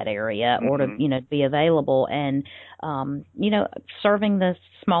service that area or to, be available. And, serving the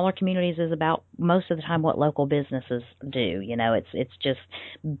smaller communities is about most of the time what local businesses do. It's just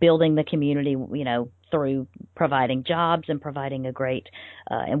building the community, through providing jobs and providing a great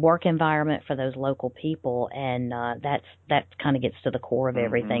and work environment for those local people. And that kind of gets to the core of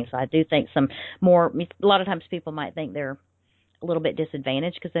everything. So I do think a lot of times people might think they're a little bit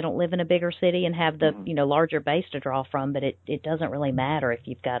disadvantaged because they don't live in a bigger city and have the larger base to draw from, but it doesn't really matter if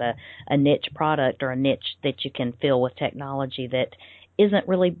you've got a niche product or a niche that you can fill with technology that isn't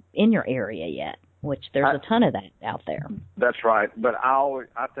really in your area yet, which there's a ton of that out there. That's right. But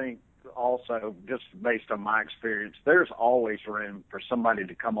I think also, just based on my experience, there's always room for somebody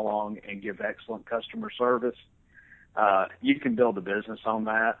to come along and give excellent customer service. You can build a business on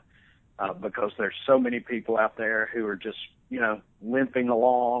that because there's so many people out there who are just limping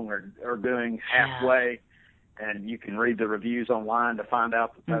along or doing halfway, and you can read the reviews online to find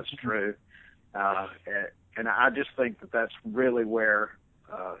out that that's true. And I just think that that's really where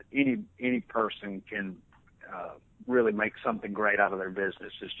any person can really make something great out of their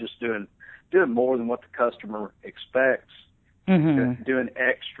business, is just doing more than what the customer expects, doing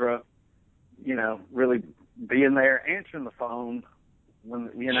extra, really being there, answering the phone.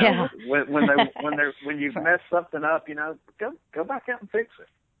 When you've messed something up, go back out and fix it.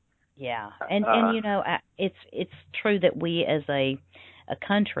 Yeah, and it's true that we as a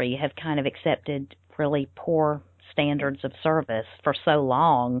country have kind of accepted really poor standards of service for so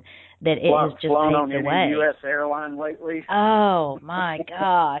long that it has just flown on paved the any way. U.S. airline lately? Oh my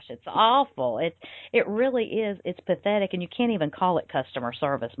gosh, it's awful. It really is. It's pathetic, and you can't even call it customer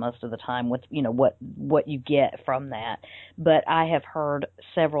service most of the time with what you get from that. But I have heard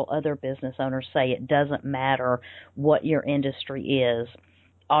several other business owners say it doesn't matter what your industry is.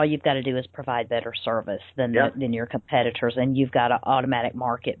 All you've got to do is provide better service than your competitors, and you've got an automatic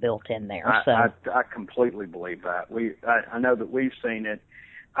market built in there. I completely believe that. I know that we've seen it.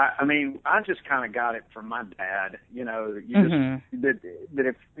 I mean, I just kind of got it from my dad. You know, you just that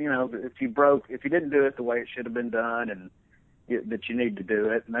if you didn't do it the way it should have been done, and that you need to do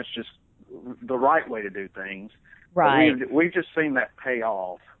it, and that's just the right way to do things. Right. But we've just seen that pay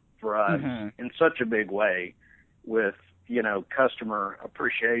off for us in such a big way with customer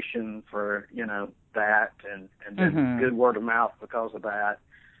appreciation for that, and then good word of mouth because of that.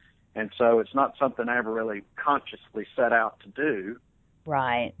 And so it's not something I ever really consciously set out to do.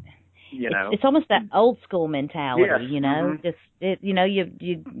 Right. It's almost that old school mentality, Yes. Just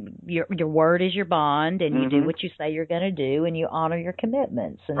your word is your bond, and you do what you say you're going to do, and you honor your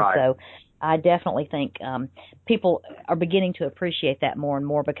commitments. And so I definitely think people are beginning to appreciate that more and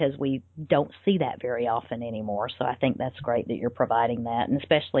more because we don't see that very often anymore. So I think that's great that you're providing that, and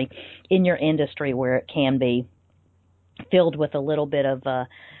especially in your industry where it can be filled with a little bit of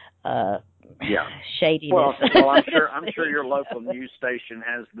shadiness. Well, I'm sure your local news station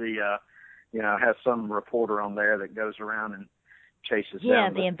has has some reporter on there that goes around and chases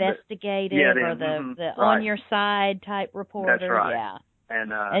down the investigative or the on your side type reporter. That's right. Yeah. And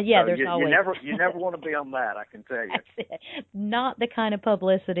so there's always you never want to be on that, I can tell you. Not the kind of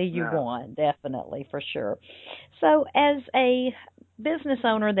publicity you want, definitely, for sure. So as a business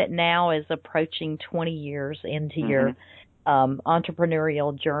owner that now is approaching 20 years into your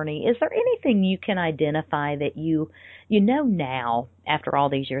entrepreneurial journey, is there anything you can identify that you know now after all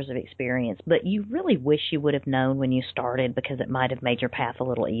these years of experience, but you really wish you would have known when you started because it might have made your path a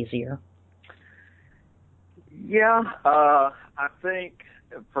little easier? Yeah, I think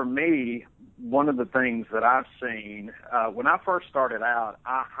for me, one of the things that I've seen, when I first started out,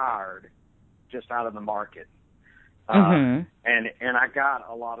 I hired just out of the market. And I got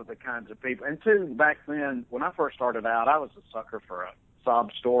a lot of the kinds of people. And too, back then, when I first started out, I was a sucker for a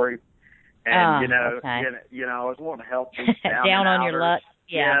sob story. And, I was wanting to help these down on your luck.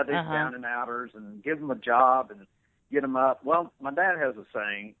 Yeah, these down and outers, and give them a job and get them up. Well, my dad had a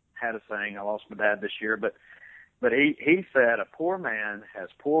saying, I lost my dad this year, but he said, a poor man has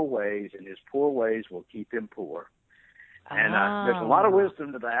poor ways, and his poor ways will keep him poor. And there's a lot of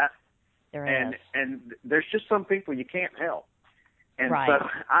wisdom to that. There is. And there's just some people you can't help. And so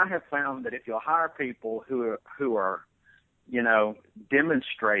I have found that if you'll hire people who are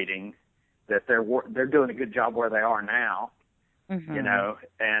demonstrating that they're doing a good job where they are now, and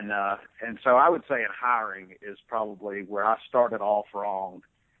so I would say in hiring is probably where I started off wrong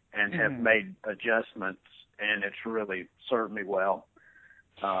and have made adjustments, and it's really served me well.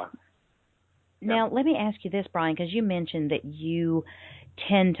 Now, let me ask you this, Brian, because you mentioned that you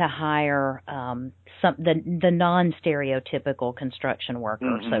tend to hire the non-stereotypical construction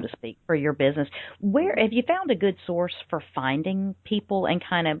worker, so to speak, for your business. Where have you found a good source for finding people and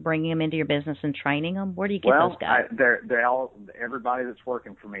kind of bringing them into your business and training them? Where do you get those guys? Everybody that's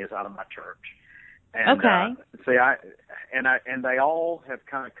working for me is out of my church. And, and they all have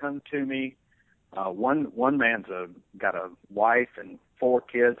kind of come to me. One man's got a wife and 4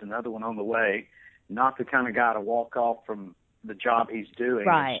 kids, another one on the way. Not the kind of guy to walk off from the job he's doing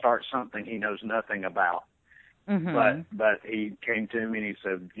and start something he knows nothing about. But he came to me and he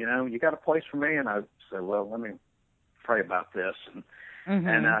said, you got a place for me? And I said, well, let me pray about this.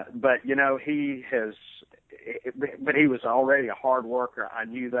 But he was already a hard worker. I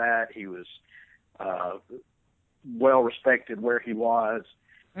knew that. He was well respected where he was.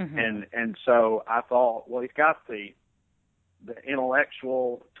 And so I thought, well, he's got the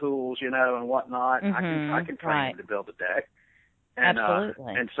intellectual tools, and whatnot. I can train him to build a deck. And,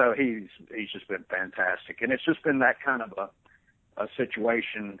 absolutely. And so he's just been fantastic. And it's just been that kind of a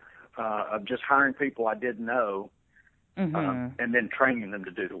situation of just hiring people I didn't know and then training them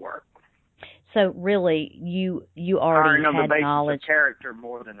to do the work. So really, you already had knowledge, of character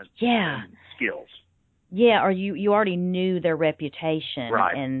more than skills. Yeah, or you already knew their reputation,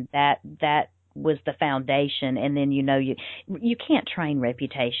 and that was the foundation. And then you can't train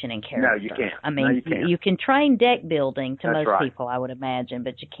reputation and character. No, you can't. I mean, no, you can't. You can train deck building to That's most people, I would imagine,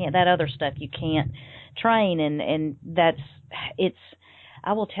 but you can't. That other stuff you can't train, and it's.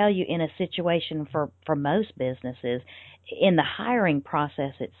 I will tell you, in a situation for most businesses, in the hiring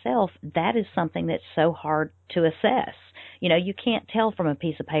process itself, that is something that's so hard to assess. You can't tell from a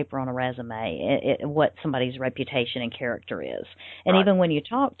piece of paper on a resume what somebody's reputation and character is. And Right. even when you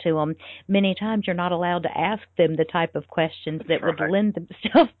talk to them, many times you're not allowed to ask them the type of questions that would lend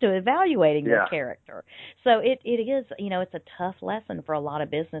themselves to evaluating their character. So it is, it's a tough lesson for a lot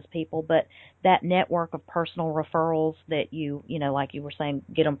of business people, but that network of personal referrals that like you were saying,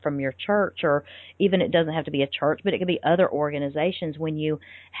 get them from your church, or even it doesn't have to be a church, but it could be other organizations. When you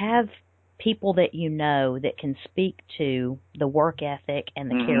have people that that can speak to the work ethic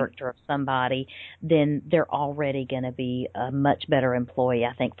and the character of somebody, then they're already going to be a much better employee,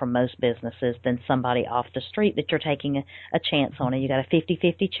 I think, for most businesses than somebody off the street that you're taking a chance on. And you got a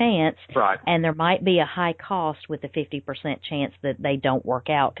 50-50 chance, right? And there might be a high cost with the 50% chance that they don't work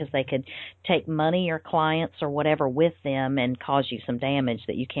out, because they could take money or clients or whatever with them and cause you some damage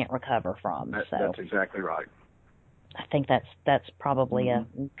that you can't recover from. That's exactly right. I think that's probably a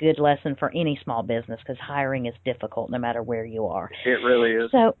good lesson for any small business, because hiring is difficult no matter where you are. It really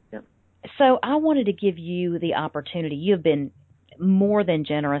is. So I wanted to give you the opportunity. You've been more than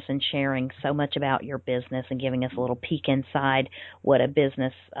generous in sharing so much about your business and giving us a little peek inside what a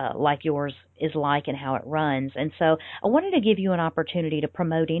business like yours is like and how it runs. And so I wanted to give you an opportunity to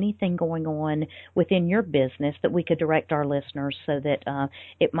promote anything going on within your business that we could direct our listeners, so that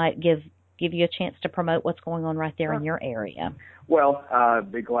it might give you a chance to promote what's going on right there in your area. Well,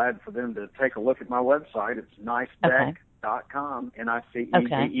 I'd be glad for them to take a look at my website. It's nicedeck.com,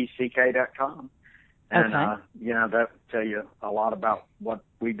 NICEDECK.com. And, that'll tell you a lot about what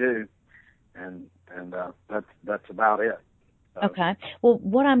we do. And that's about it. So. Okay. Well,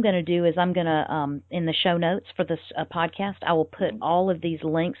 what I'm going to do is I'm going to, in the show notes for this podcast, I will put all of these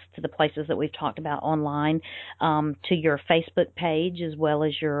links to the places that we've talked about online, to your Facebook page, as well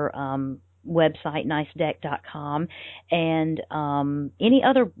as your website, nicedeck.com, and any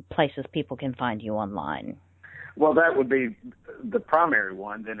other places people can find you online. Well, that would be the primary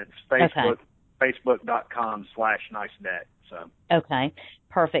one. Then it's Facebook, facebook.com/nicedeck. So. Okay.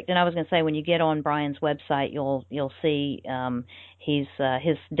 Perfect. And I was going to say, when you get on Brian's website, you'll see his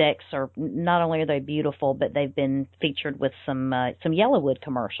decks are, not only are they beautiful, but they've been featured with some Yellowwood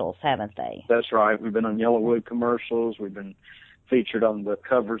commercials, haven't they? That's right. We've been on Yellowwood commercials. We've been featured on the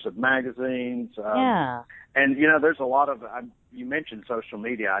covers of magazines. Yeah. And there's a lot of. You mentioned social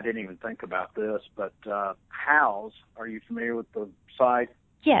media. I didn't even think about this, but Houzz. Are you familiar with the site?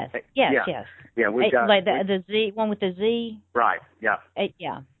 Yes. Yeah, we've got like the Z one with the Z. Right. Yeah.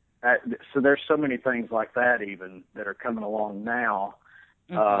 Yeah. So there's so many things like that even that are coming along now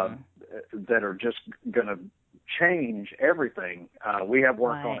that are just going to change everything. We have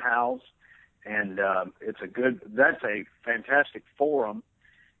worked on Houzz, and that's a fantastic forum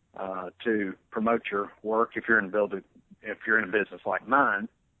to promote your work if you're in a business like mine.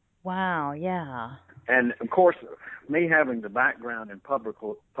 Wow. Yeah. And of course, me having the background in public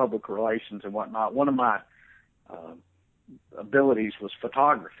relations and whatnot, one of my abilities was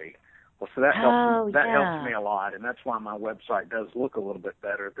photography. Well, so that helps me a lot, and that's why my website does look a little bit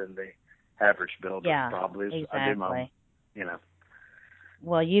better than the average builder probably. Exactly. I do my,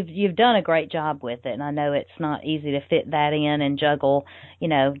 Well, you've done a great job with it, and I know it's not easy to fit that in and juggle,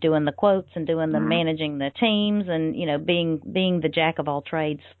 doing the quotes and doing the managing the teams and, being the jack of all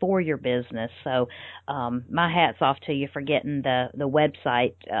trades for your business. So, my hat's off to you for getting the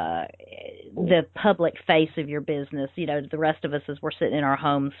website, the public face of your business. The rest of us, as we're sitting in our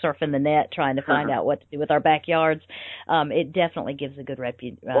homes surfing the net trying to find out what to do with our backyards, it definitely gives a good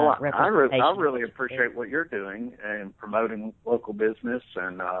reputation. I really appreciate what you're doing and promoting local business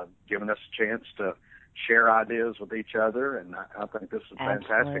and giving us a chance to share ideas with each other, and I think this is a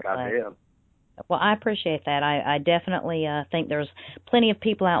fantastic idea. Well, I appreciate that. I definitely think there's plenty of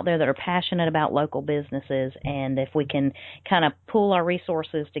people out there that are passionate about local businesses, and if we can kind of pool our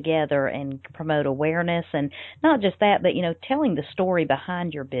resources together and promote awareness, and not just that, but, telling the story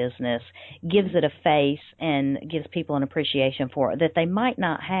behind your business gives it a face and gives people an appreciation for it that they might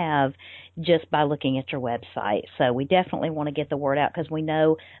not have just by looking at your website. So we definitely want to get the word out, because we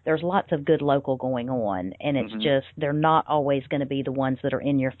know there's lots of good local going on, and it's just they're not always going to be the ones that are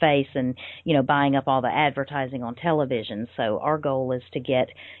in your face and, buying up all the advertising on television. So our goal is to get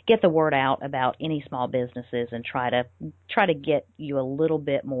the word out about any small businesses and try to get you a little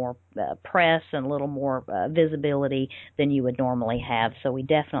bit more press and a little more visibility than you would normally have. So we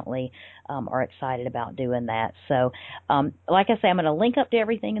definitely are excited about doing that. So like I say, I'm going to link up to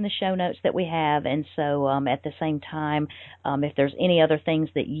everything in the show notes that we have. And so at the same time, if there's any other things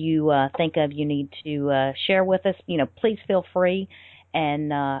that you think of you need to share with us, please feel free.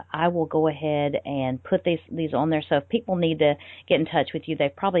 and I will go ahead and put these on there. So if people need to get in touch with you, they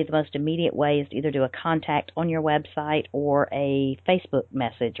probably the most immediate way is to either do a contact on your website or a Facebook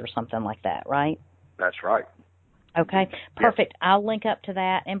message or something like that, right? That's right. Okay, perfect. Yep. I'll link up to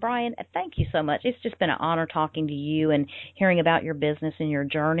that. And Brian, thank you so much. It's just been an honor talking to you and hearing about your business and your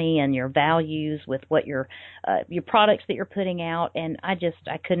journey and your values with what your products that you're putting out. And I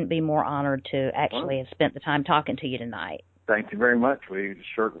couldn't be more honored to actually have spent the time talking to you tonight. Thank you very much. We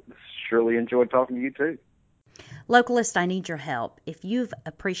surely enjoyed talking to you too. Localist, I need your help. If you've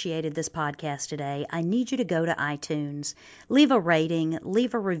appreciated this podcast today, I need you to go to iTunes, leave a rating,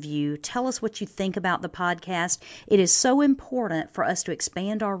 leave a review, tell us what you think about the podcast. It is so important for us to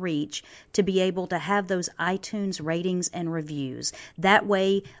expand our reach to be able to have those iTunes ratings and reviews. That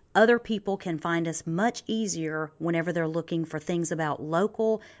way, other people can find us much easier whenever they're looking for things about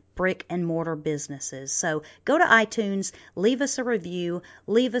local brick and mortar businesses. So go to iTunes, leave us a review,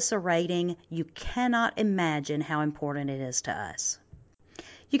 leave us a rating. You cannot imagine how important it is to us.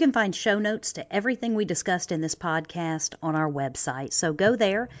 You can find show notes to everything we discussed in this podcast on our website. So go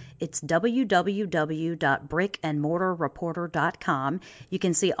there. It's www.brickandmortarreporter.com. You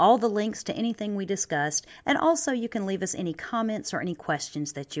can see all the links to anything we discussed, and also you can leave us any comments or any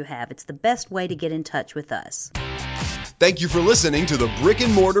questions that you have. It's the best way to get in touch with us. Thank you for listening to the Brick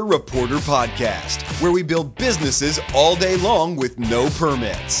and Mortar Reporter Podcast, where we build businesses all day long with no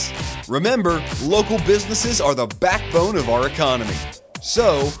permits. Remember, local businesses are the backbone of our economy.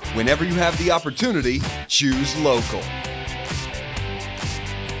 So, whenever you have the opportunity, choose local.